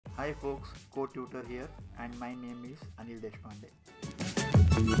Hi folks, CodeTutor here and my name is Anil Deshpande.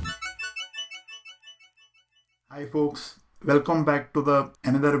 Hi folks, welcome back to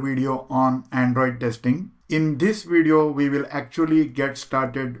another video on Android testing. In this video, we will actually get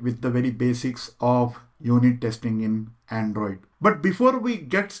started with the very basics of unit testing in Android. But before we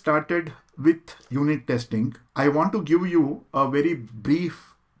get started with unit testing, I want to give you a very brief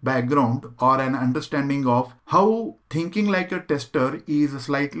background or an understanding of how thinking like a tester is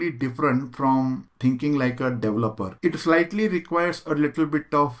slightly different from thinking like a developer. It slightly requires a little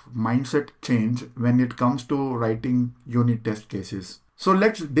bit of mindset change when it comes to writing unit test cases. So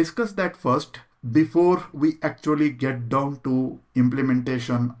let's discuss that first before we actually get down to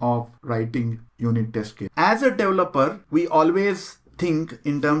implementation of writing unit test case. As a developer, we always think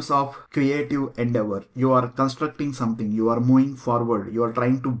in terms of creative endeavor. You are constructing something, you are moving forward, you are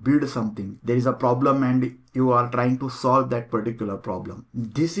trying to build something. There is a problem and you are trying to solve that particular problem.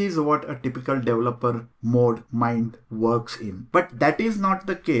 This is what a typical developer mode mind works in. But that is not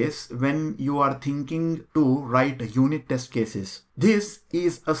the case when you are thinking to write unit test cases. This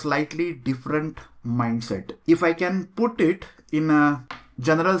is a slightly different mindset. If I can put it in a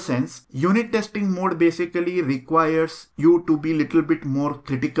general sense, unit testing mode basically requires you to be a little bit more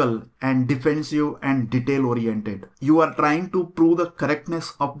critical and defensive and detail oriented. You are trying to prove the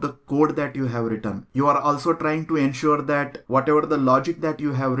correctness of the code that you have written. You are also trying to ensure that whatever the logic that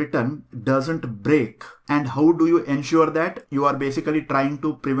you have written doesn't break. And how do you ensure that? You are basically trying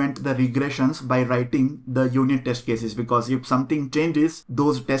to prevent the regressions by writing the unit test cases, because if something changes,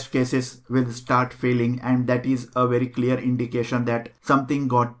 those test cases will start failing, and that is a very clear indication that something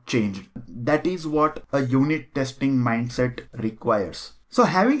got changed. That is what a unit testing mindset requires. So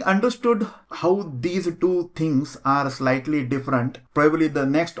having understood how these two things are slightly different, probably the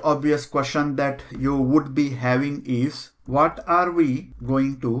next obvious question that you would be having is, what are we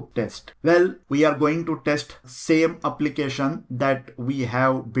going to test? Well, we are going to test same application that we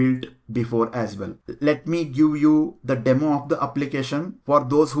have built before as well. Let me give you the demo of the application. For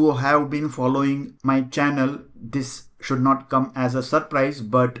those who have been following my channel, this should not come as a surprise,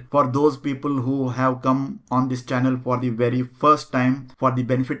 but for those people who have come on this channel for the very first time, for the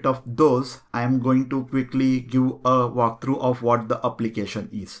benefit of those, I am going to quickly give a walkthrough of what the application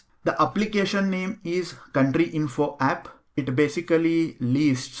is. The application name is Country Info App. It basically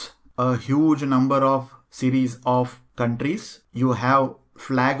lists a huge number of series of countries. You have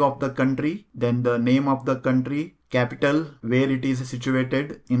flag of the country, then the name of the country, capital, where it is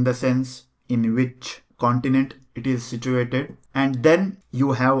situated, in the sense in which continent it is situated, and then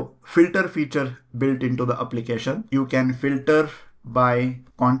you have filter feature built into the application. You can filter by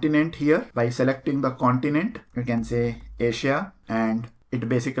continent here. By selecting the continent, you can say Asia, and it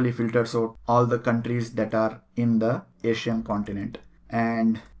basically filters out all the countries that are in the Asian continent.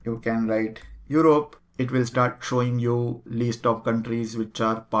 And you can write Europe. It will start showing you list of countries which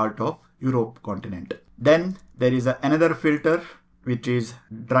are part of Europe continent. Then there is another filter which is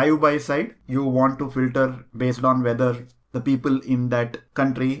drive by side. You want to filter based on whether the people in that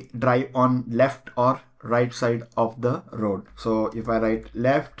country drive on left or right side of the road. So if I write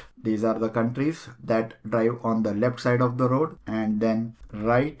left, these are the countries that drive on the left side of the road, and then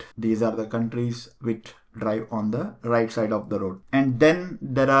right, these are the countries which drive on the right side of the road. And then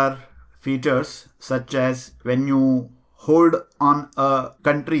there are features such as when you hold on a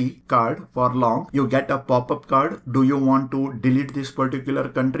country card for long, you get a pop-up card. Do you want to delete this particular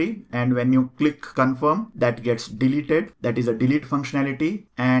country? And when you click confirm, that gets deleted. That is a delete functionality.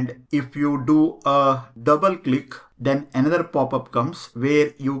 And if you do a double click, then another pop-up comes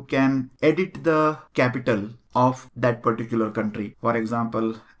where you can edit the capital of that particular country. For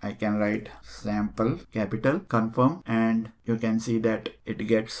example, I can write sample capital, confirm, and you can see that it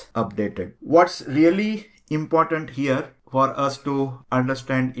gets updated. What's really important here for us to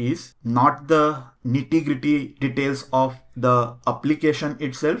understand is not the nitty-gritty details of the application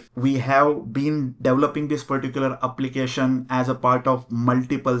itself. We have been developing this particular application as a part of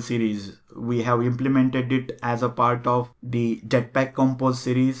multiple series. We have implemented it as a part of the Jetpack Compose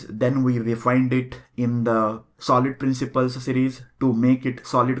series. Then we refined it in the Solid Principles series to make it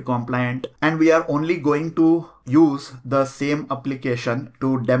solid compliant. And we are only going to use the same application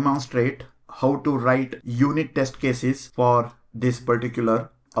to demonstrate how to write unit test cases for this particular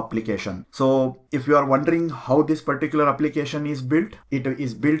application. So if you are wondering how this particular application is built, it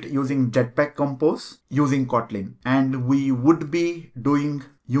is built using Jetpack Compose using Kotlin, and we would be doing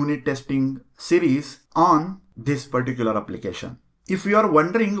unit testing series on this particular application. If you are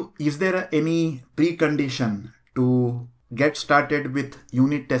wondering, is there any precondition to get started with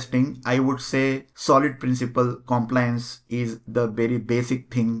unit testing, I would say solid principle compliance is the very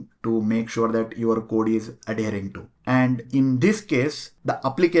basic thing to make sure that your code is adhering to. And in this case, the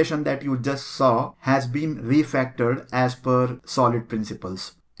application that you just saw has been refactored as per solid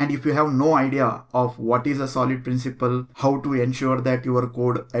principles. And if you have no idea of what is a solid principle, how to ensure that your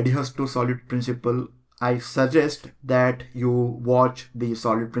code adheres to solid principle, I suggest that you watch the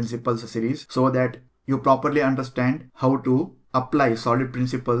solid principles series so that you properly understand how to apply solid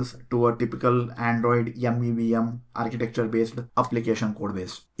principles to a typical Android MEVM architecture based application code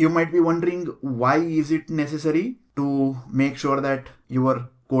base. You might be wondering, why is it necessary to make sure that your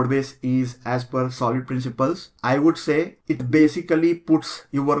code base is as per solid principles? I would say it basically puts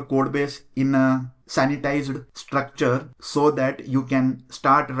your code base in a sanitized structure so that you can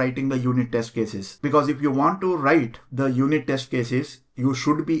start writing the unit test cases. Because if you want to write the unit test cases, you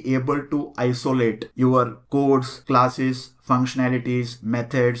should be able to isolate your codes, classes, functionalities,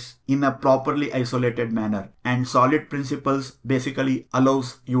 methods in a properly isolated manner. And solid principles basically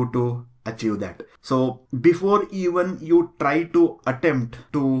allows you to achieve that. So before even you try to attempt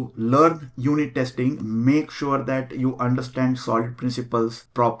to learn unit testing, make sure that you understand solid principles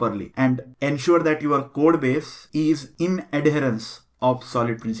properly and ensure that your code base is in adherence of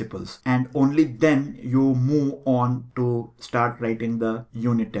solid principles, and only then you move on to start writing the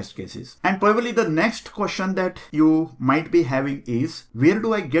unit test cases. And probably the next question that you might be having is, where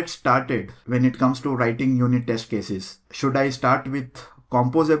do I get started when it comes to writing unit test cases? Should I start with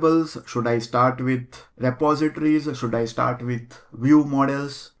composables? Should I start with repositories? Should I start with view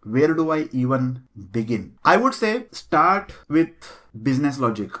models? Where do I even begin? I would say start with business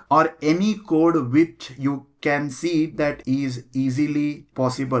logic or any code which you can see that is easily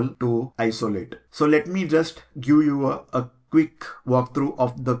possible to isolate. So let me just give you a quick walkthrough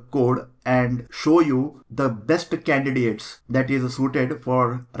of the code and show you the best candidates that is suited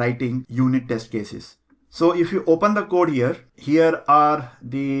for writing unit test cases. So if you open the code here are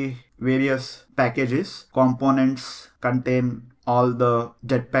the various packages. Components contain all the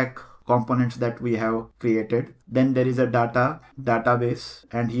Jetpack components that we have created. Then there is a database,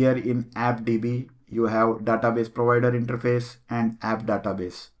 and here in AppDB you have database provider interface and app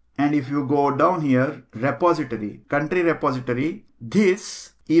database. And if you go down here, repository, country repository,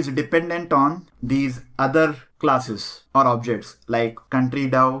 this is dependent on these other classes or objects like country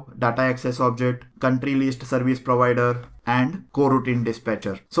dev, data access object, country list service provider, and coroutine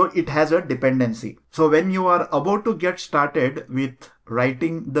dispatcher. So it has a dependency. So when you are about to get started with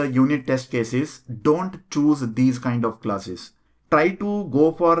writing the unit test cases, don't choose these kind of classes. Try to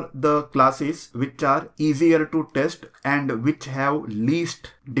go for the classes which are easier to test and which have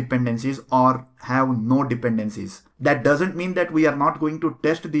least dependencies or have no dependencies. That doesn't mean that we are not going to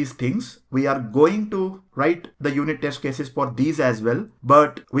test these things. We are going to write the unit test cases for these as well,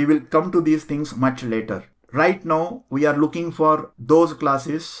 but we will come to these things much later. Right now, we are looking for those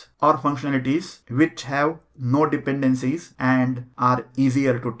classes or functionalities which have no dependencies and are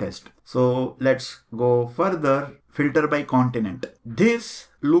easier to test. So let's go further. Filter by continent. This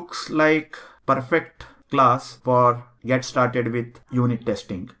looks like perfect class for get started with unit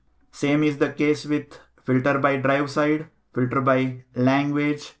testing. Same is the case with filter by drive side, filter by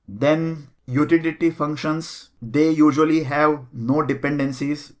language, then utility functions. They usually have no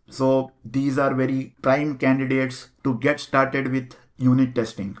dependencies. So these are very prime candidates to get started with unit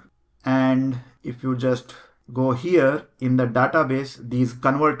testing. And if you just go here in the database, these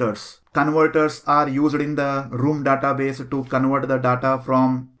converters are used in the room database to convert the data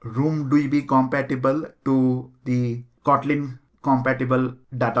from RoomDB compatible to the Kotlin compatible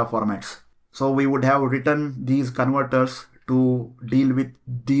data formats. So we would have written these converters to deal with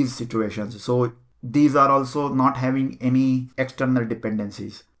these situations. So these are also not having any external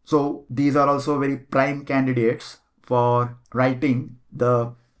dependencies. So these are also very prime candidates for writing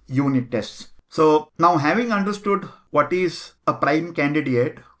the unit tests. So now, having understood what is a prime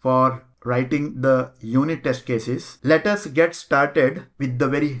candidate for writing the unit test cases, let us get started with the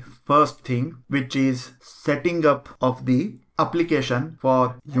very first thing, which is setting up of the application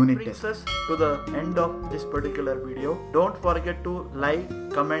for unit tests. Brings us to the end of this particular video. Don't forget to like,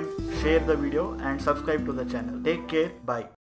 comment, share the video and subscribe to the channel. Take care. Bye.